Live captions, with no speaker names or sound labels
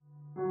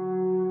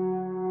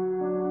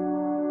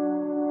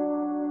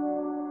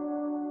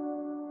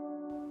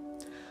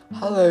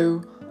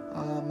Hello,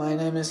 my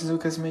name is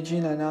Lucas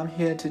Medina and I'm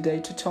here today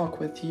to talk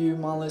with you,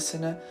 my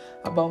listener,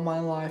 about my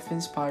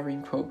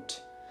life-inspiring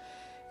quote.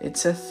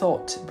 It's a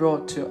thought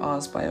brought to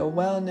us by a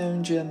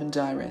well-known German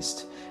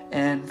diarist,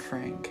 Anne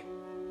Frank.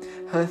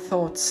 Her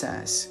thought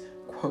says,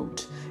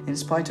 quote, "In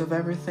spite of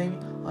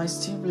everything, I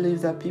still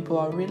believe that people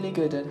are really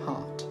good at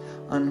heart,"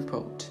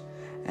 unquote.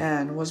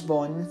 Anne was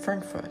born in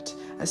Frankfurt,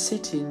 a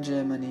city in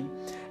Germany,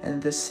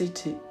 and the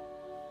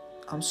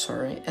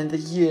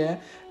year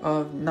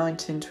of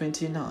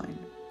 1929.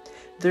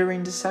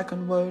 During the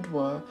Second World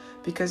War,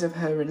 because of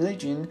her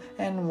religion,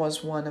 Anne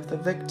was one of the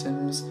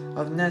victims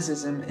of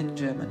Nazism in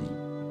Germany.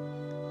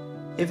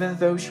 Even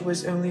though she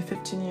was only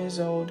 15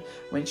 years old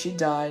when she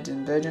died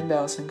in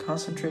Bergen-Belsen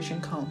concentration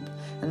camp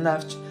and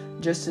left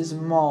just a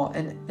small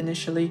and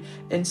initially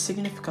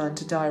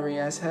insignificant diary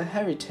as her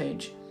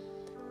heritage,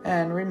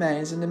 Anne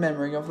remains in the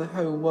memory of the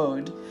whole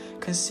world,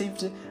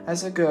 conceived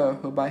as a girl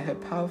who, by her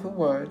powerful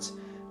words,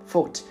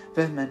 fought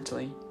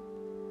vehemently.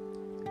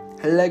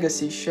 Her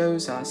legacy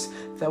shows us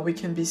that we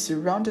can be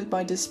surrounded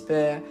by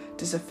despair,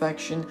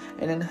 disaffection,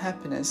 and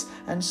unhappiness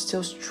and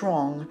still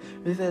strong,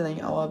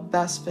 revealing our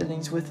best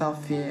feelings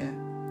without fear.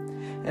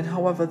 And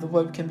however the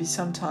world can be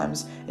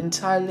sometimes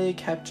entirely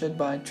captured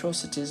by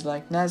atrocities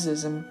like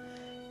Nazism,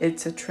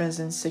 it's a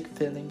transient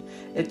feeling.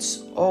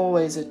 It's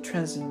always a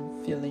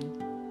transient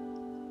feeling.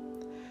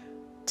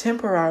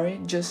 Temporary,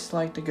 just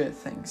like the good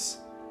things.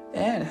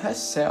 Anne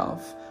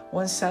herself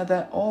once said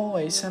that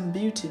always some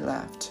beauty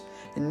left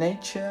in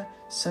nature,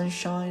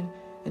 sunshine,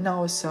 in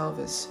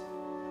ourselves.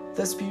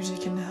 This beauty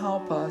can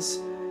help us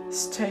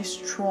stay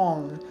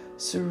strong,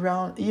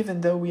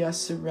 even though we are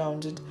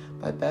surrounded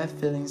by bad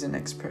feelings and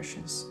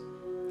expressions.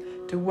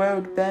 The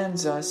world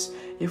bends us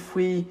if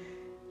we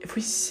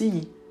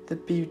see the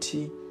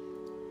beauty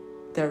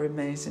that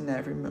remains in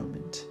every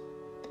moment.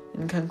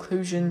 In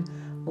conclusion,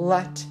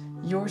 let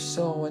your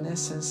soul and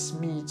essence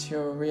meet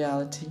your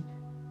reality.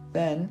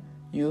 Then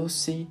you'll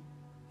see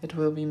it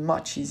will be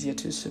much easier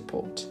to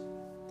support.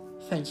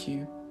 Thank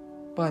you.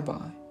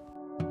 Bye-bye.